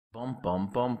Bum bum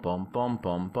bum bum bum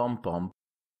bum bum bum.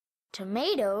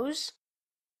 Tomatoes?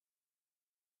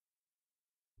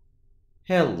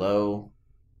 Hello,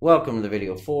 welcome to the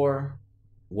video for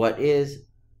what is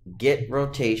get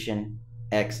rotation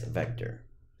x vector.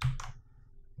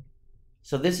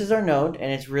 So this is our node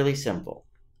and it's really simple.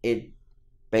 It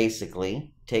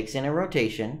basically takes in a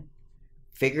rotation,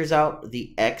 figures out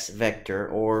the x vector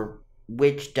or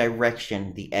which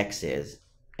direction the x is,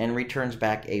 and returns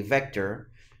back a vector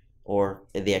or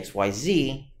the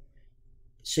xyz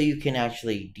so you can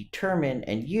actually determine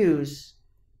and use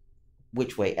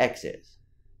which way x is.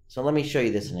 So let me show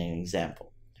you this in an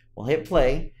example. We'll hit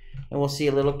play and we'll see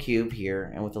a little cube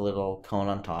here and with a little cone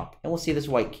on top, and we'll see this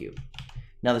white cube.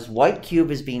 Now this white cube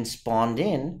is being spawned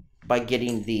in by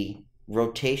getting the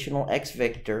rotational x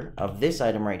vector of this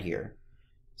item right here.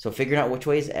 So figuring out which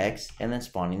way is x and then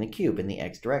spawning the cube in the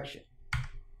x direction.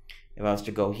 If I was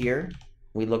to go here,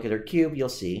 we look at our cube, you'll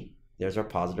see there's our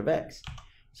positive x.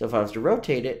 So if I was to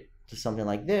rotate it to something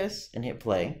like this and hit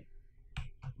play,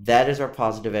 that is our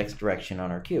positive x direction on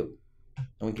our cube.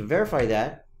 And we can verify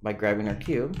that by grabbing our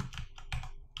cube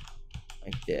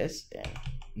like this, and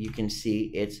you can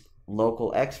see its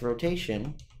local x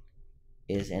rotation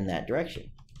is in that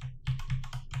direction.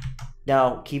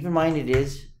 Now keep in mind it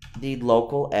is the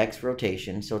local x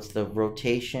rotation, so it's the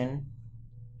rotation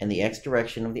and the x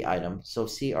direction of the item. So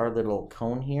see our little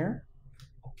cone here?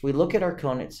 If we look at our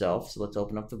cone itself, so let's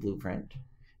open up the blueprint.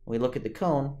 When we look at the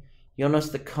cone, you'll notice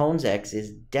the cone's x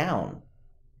is down.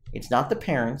 It's not the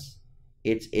parent's,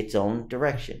 it's its own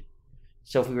direction.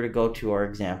 So if we were to go to our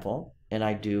example and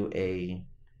I do a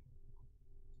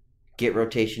get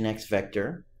rotation x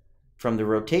vector from the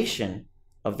rotation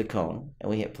of the cone and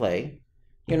we hit play,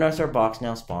 you'll notice our box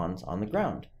now spawns on the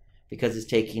ground because it's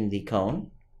taking the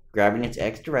cone, grabbing its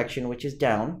x direction, which is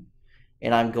down,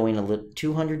 and I'm going a little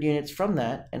 200 units from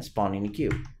that and spawning a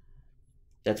cube.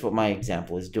 That's what my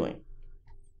example is doing.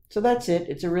 So that's it.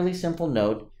 It's a really simple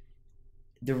node.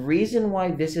 The reason why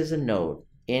this is a node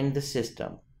in the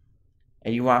system,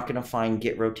 and you aren't going to find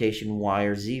get rotation y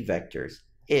or z vectors,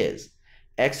 is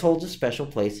x holds a special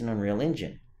place in Unreal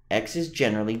Engine. X is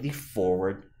generally the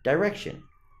forward direction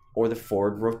or the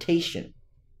forward rotation.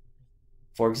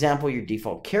 For example, your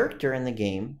default character in the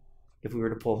game, if we were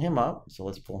to pull him up, so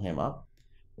let's pull him up,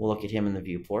 we'll look at him in the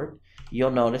viewport, you'll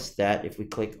notice that if we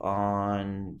click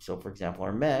on, so for example,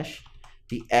 our mesh,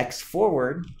 the x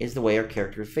forward is the way our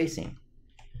character is facing.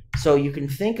 So you can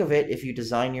think of it, if you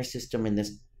design your system in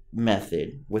this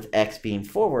method with x being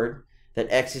forward,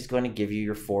 that x is going to give you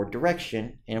your forward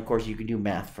direction, and of course you could do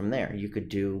math from there. You could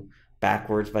do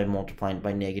backwards by multiplying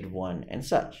by -1 and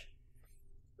such.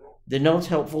 The node's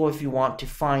helpful if you want to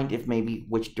find if maybe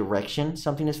which direction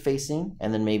something is facing,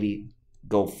 and then maybe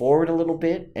go forward a little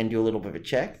bit and do a little bit of a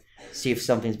check, see if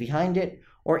something's behind it,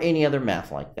 or any other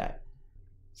math like that.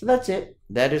 So that's it.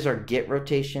 That is our get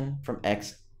rotation from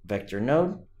x vector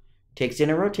node. Takes in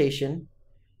a rotation,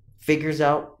 figures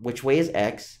out which way is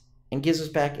x, and gives us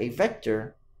back a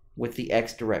vector with the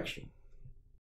x direction.